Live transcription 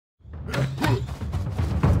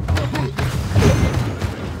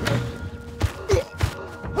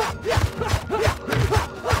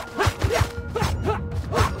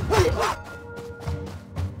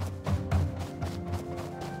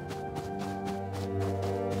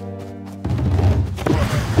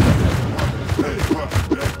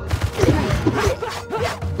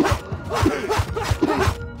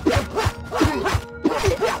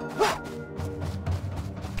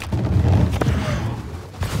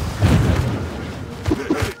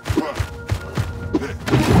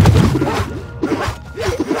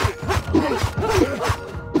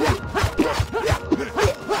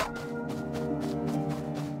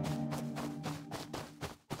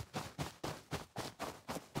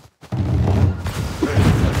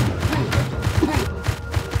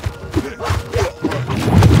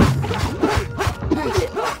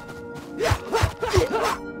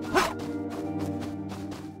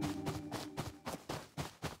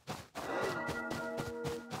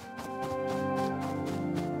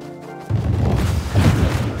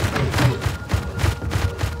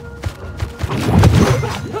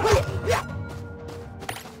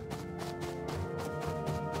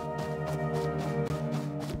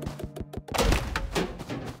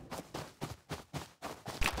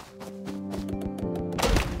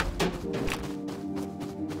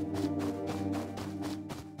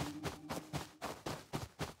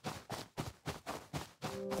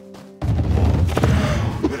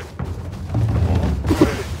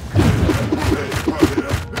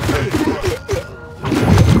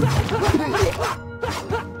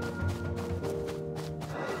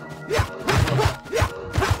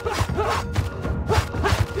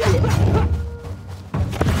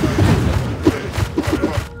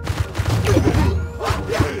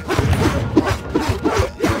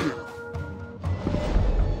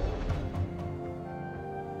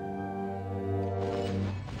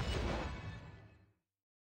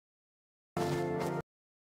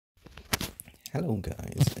Hello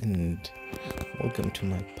guys, and welcome to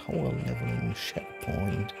my power leveling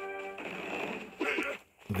Shatterpoint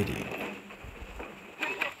video.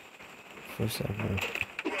 First I will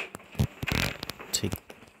take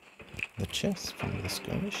the chest from the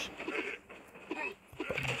skirmish,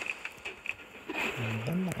 and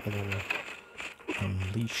then I will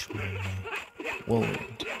unleash my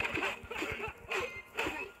whirlwind.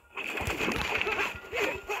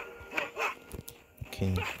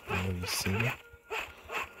 Can you already see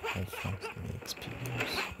how fast the XP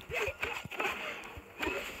goes?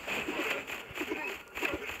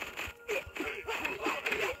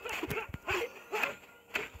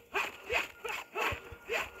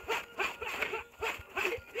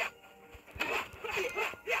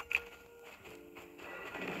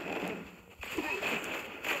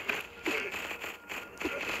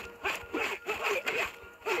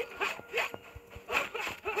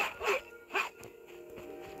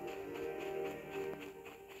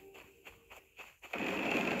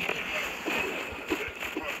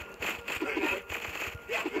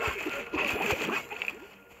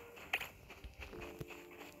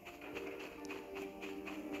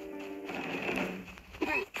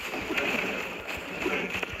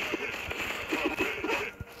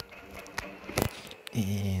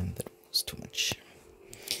 And that was too much.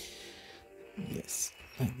 Yes,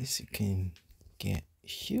 like this you can get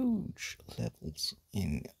huge levels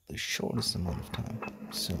in the shortest amount of time.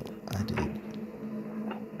 So I did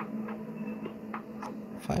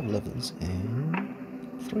 5 levels in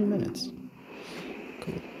 3 minutes.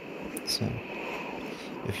 Cool. So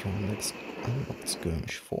if you want to unlock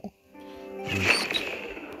skirmish 4, just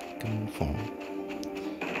go and farm.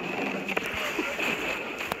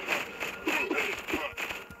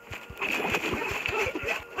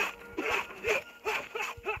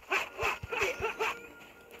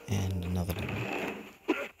 And another level.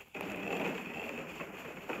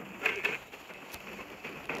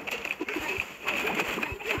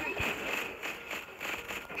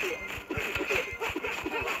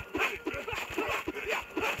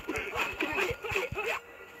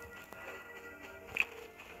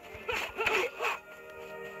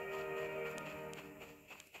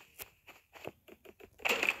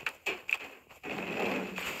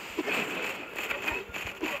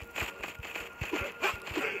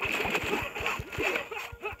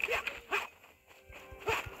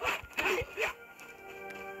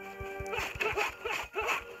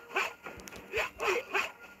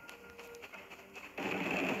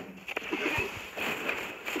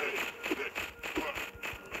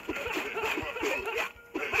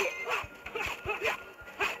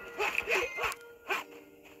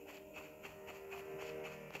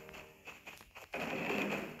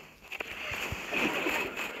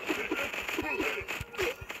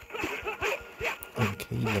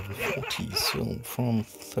 Okay, level 40, so from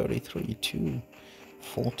 33 to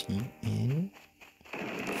 40 in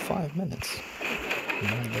 5 minutes.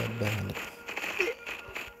 Not that bad.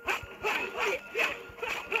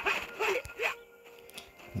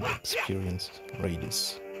 And the experience rate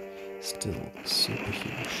is still super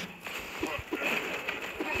huge.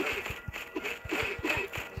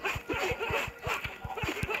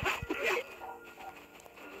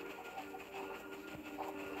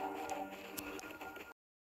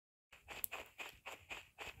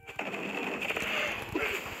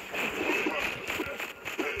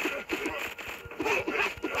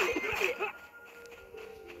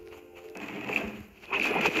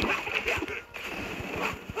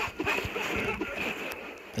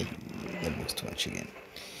 Hey, that was too much again.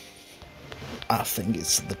 I think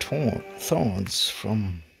it's the thorns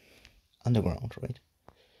from underground, right?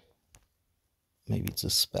 Maybe it's a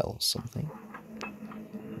spell or something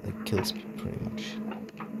that kills me pretty much.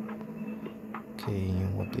 Okay,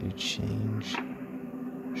 what did it change?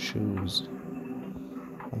 Shoes.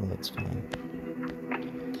 Oh, that's fine.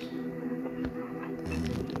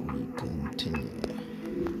 And we continue.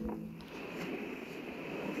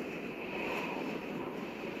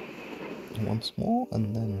 Once more,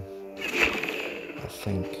 and then I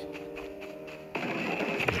think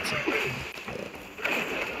that's it.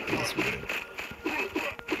 This video.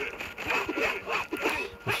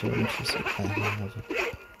 If you're interested, I have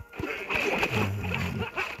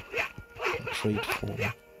a trade for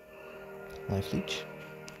life leech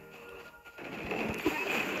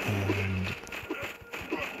and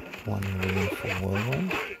 1 million for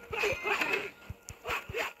whirlwind,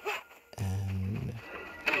 and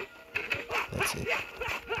that's it.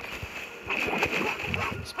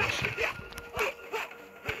 Nothing special.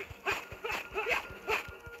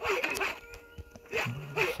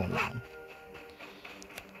 For now.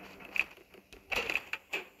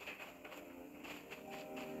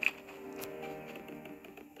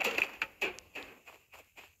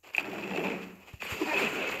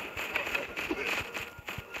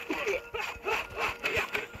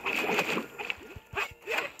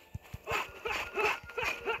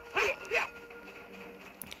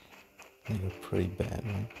 They were pretty bad,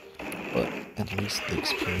 right? But at least the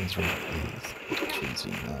experience rate is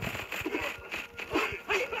decreasing now.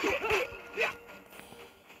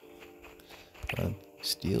 But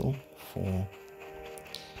still, for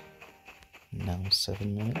now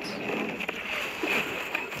 7 minutes,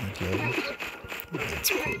 8 levels,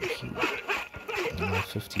 that's pretty huge. And my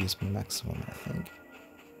 50 is my maximum, I think.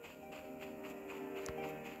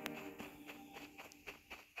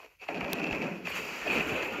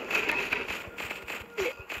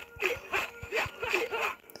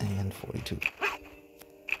 And 42.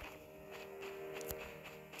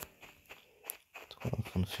 12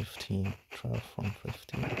 from 15, 12 from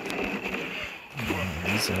 15. Yeah,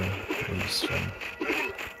 these are really strong.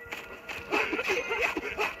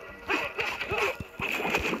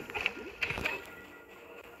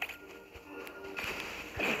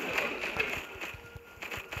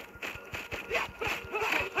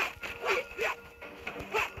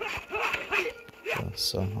 But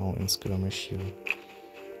somehow in skirmish your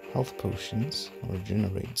health potions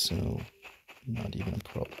regenerate, so not even a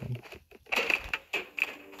problem.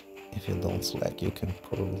 If you don't slack, you can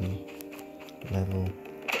probably level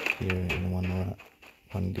here in one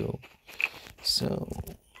go. So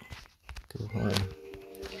go home.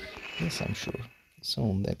 Yes, I'm sure.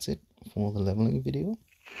 So that's it for the leveling video.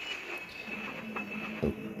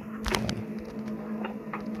 Oh, bye.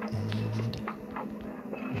 And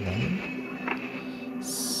then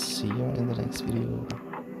see you in the next video.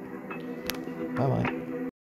 Bye bye.